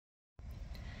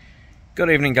Good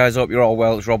evening, guys. Hope you're all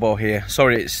well. It's Robbo here.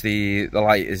 Sorry, it's the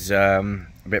light is a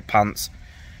bit pants.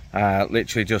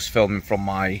 Literally just filming from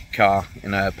my car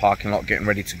in a parking lot, getting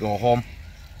ready to go home.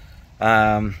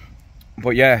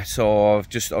 But yeah, so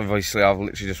I've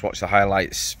literally just watched the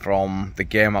highlights from the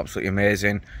game. Absolutely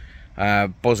amazing.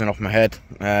 Buzzing off my head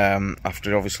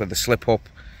after obviously the slip up.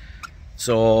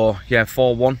 So yeah,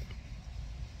 4-1.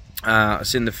 I've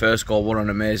seen the first goal. What an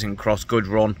amazing cross, good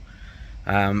run.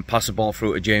 Pass the ball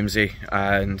through to Jamesy,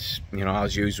 and you know,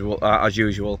 as usual,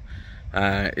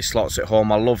 he slots it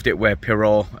home. I loved it where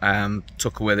Pirro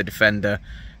took away the defender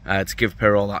to give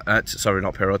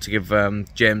to give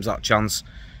James that chance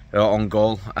on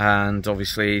goal, and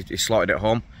obviously he slotted it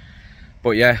home.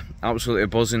 But yeah, absolutely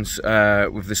buzzing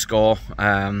with the score,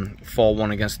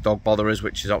 4-1 against the Dog Botherers,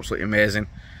 which is absolutely amazing.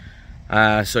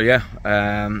 So yeah,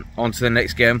 on to the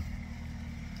next game,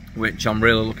 which I'm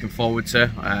really looking forward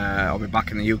to. I'll be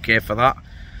back in the UK for that,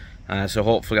 so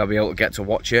hopefully I'll be able to get to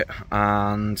watch it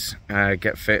and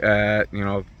get fit, you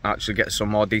know, actually get some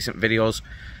more decent videos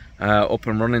up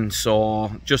and running.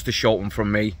 So just a short one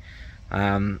from me,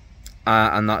 and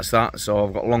that's that. So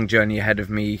I've got a long journey ahead of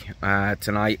me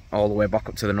tonight, all the way back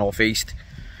up to the northeast.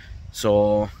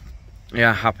 So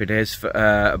yeah, happy days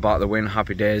about the win.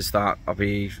 Happy days that I'll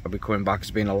be coming back.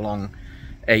 It's been a long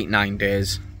 8-9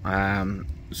 days.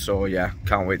 So yeah,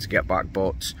 can't wait to get back.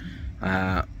 But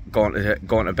going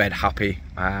to bed happy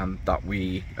that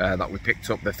we picked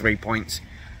up the 3 points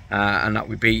and that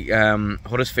we beat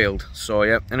Huddersfield. So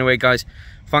yeah. Anyway, guys,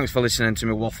 thanks for listening to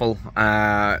me waffle.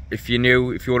 If you're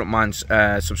new, if you wouldn't mind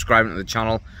subscribing to the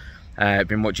channel, it'd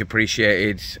be much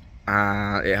appreciated.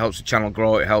 It helps the channel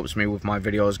grow. It helps me with my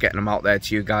videos, getting them out there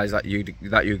to you guys that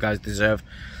you guys deserve.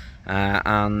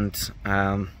 Yeah,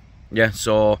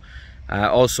 so.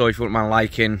 Also, if you wouldn't mind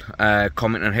liking,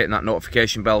 commenting and hitting that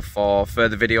notification bell for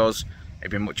further videos,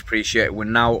 it'd be much appreciated. We're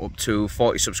now up to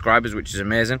 40 subscribers, which is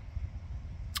amazing.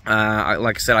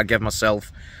 Like I said, I gave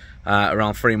myself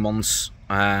around 3 months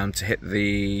to hit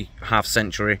the half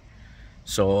century,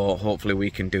 so hopefully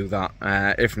we can do that.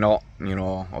 If not, you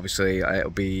know, obviously it'll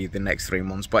be the next 3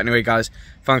 months. But anyway, guys,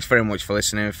 thanks very much for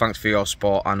listening, thanks for your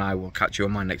support, and I will catch you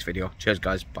in my next video. Cheers,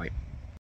 guys, bye.